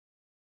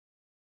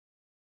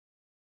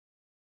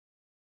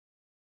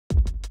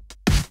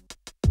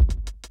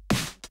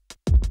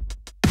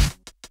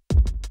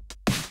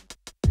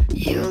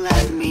You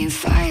let me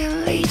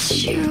violate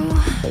you.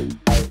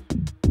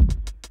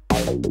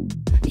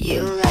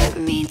 You let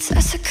me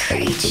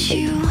desecrate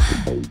you.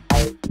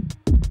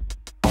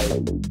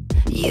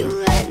 You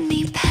let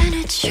me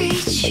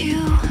penetrate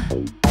you.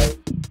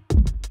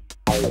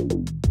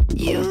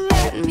 You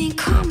let me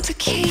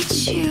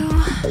complicate you.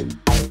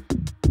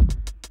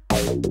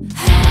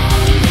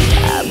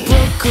 I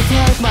broke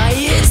apart my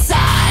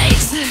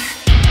insides.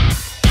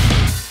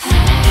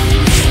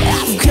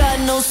 I've got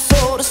no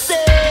soul to sell.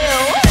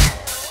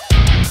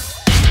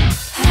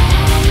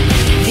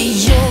 The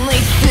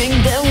only thing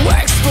that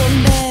works for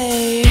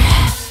me.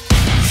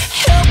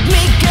 Help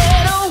me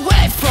get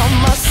away from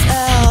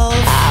myself.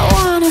 I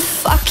wanna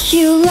fuck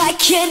you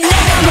like an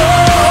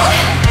animal.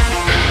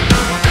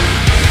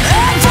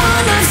 I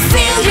wanna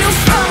feel you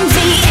from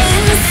the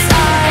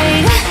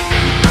inside.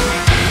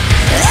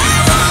 I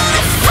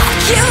wanna fuck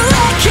you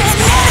like an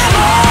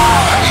animal.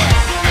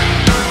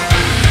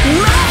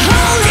 My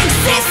whole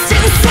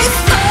existence is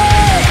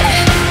blood.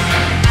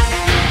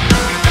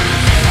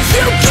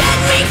 You get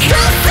me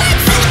closer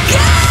to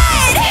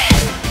God.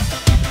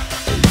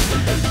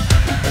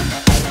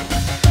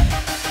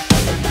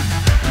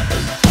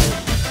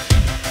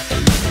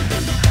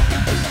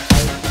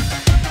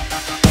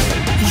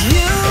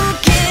 You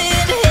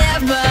can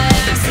have my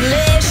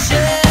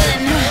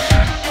isolation.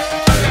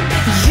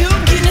 You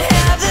can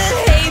have the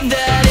hate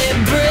that it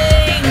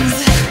brings.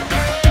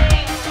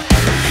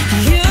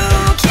 You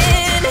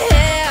can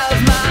have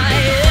my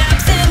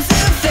absence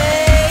of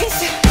faith.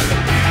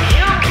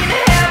 You can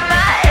have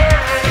my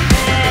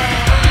everything.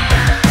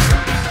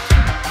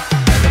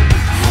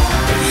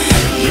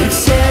 You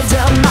tear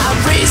down my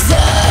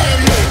reason.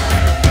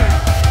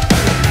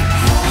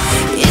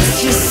 It's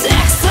your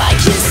sex I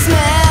can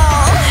smell.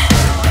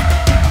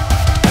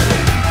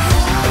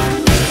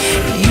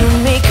 You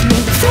make me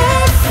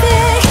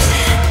perfect.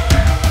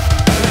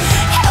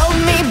 Help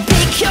me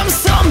become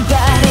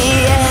somebody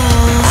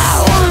else. I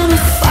wanna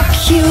fuck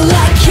you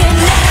like an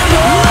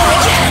animal.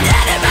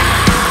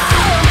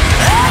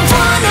 I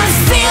wanna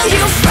feel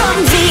you from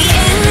the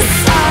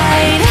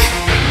inside.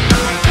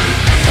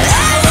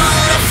 I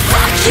wanna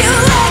fuck you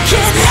like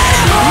an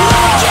animal.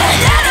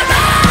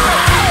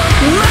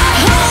 My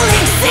whole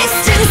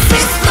existence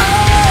is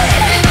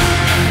blood.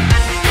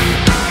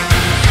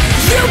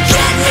 You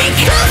get me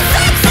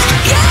closer to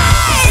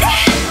God.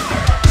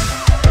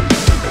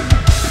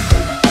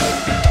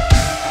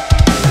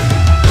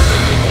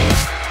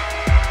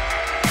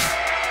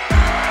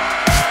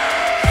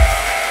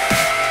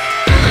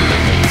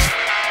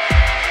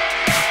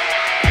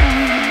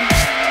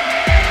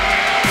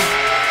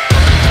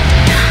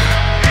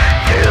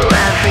 Through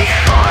every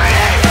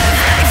forest,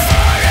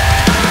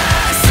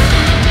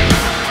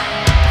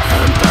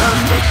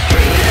 above the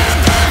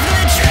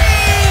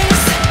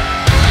trees,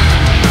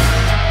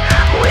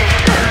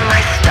 within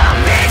my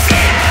stomach,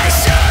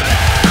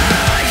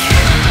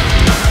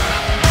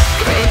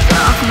 break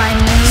off my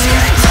knees.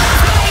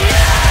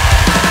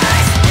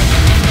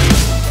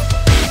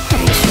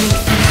 I drink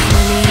the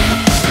honey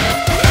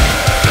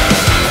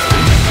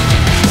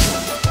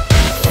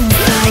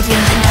inside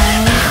your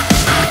mind.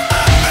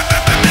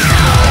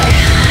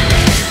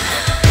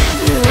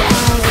 You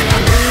are the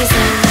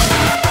reason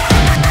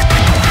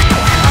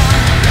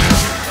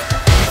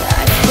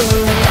I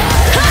feel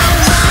alive. I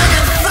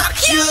wanna fuck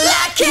you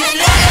like an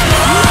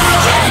animal.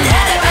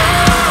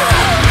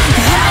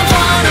 I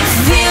wanna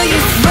feel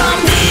you from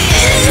the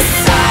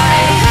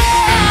inside.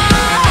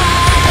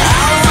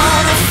 I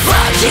wanna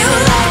fuck you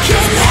like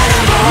an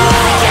animal.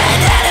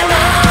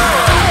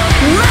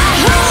 My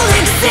whole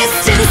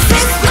existence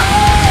is blood.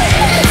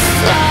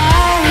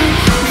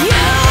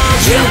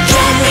 You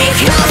get me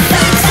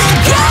closer to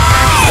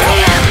God.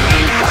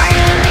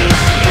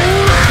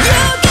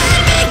 You get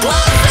me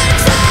closer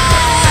to. You get me closer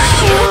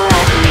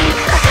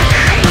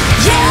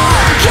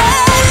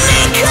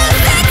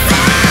to.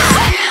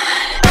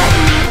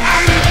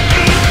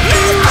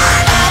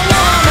 I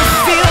wanna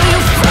feel you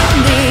from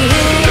the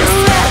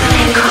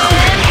inside.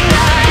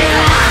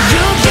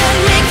 You get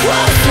me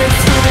closer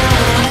to.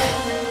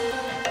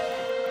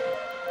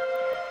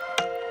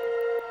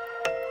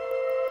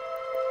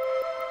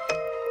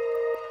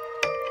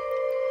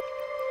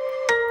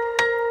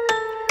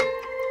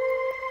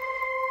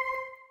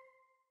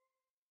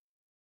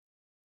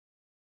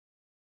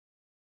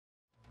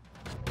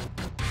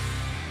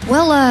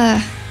 Well,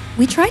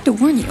 we tried to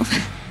warn you.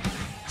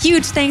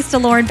 Huge thanks to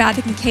Lauren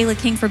Babick and Kayla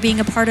King for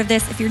being a part of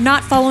this. If you're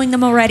not following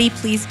them already,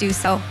 please do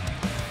so.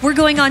 We're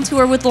going on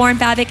tour with Lauren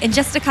Babick in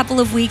just a couple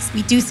of weeks.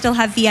 We do still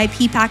have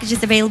VIP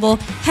packages available.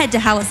 Head to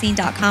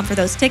halocene.com for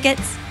those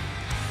tickets.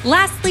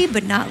 Lastly,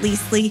 but not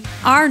leastly,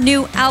 our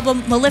new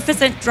album,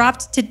 Maleficent,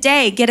 dropped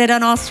today. Get it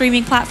on all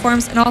streaming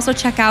platforms, and also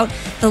check out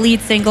the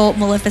lead single,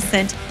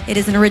 Maleficent. It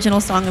is an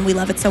original song, and we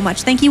love it so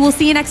much. Thank you. We'll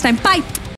see you next time. Bye.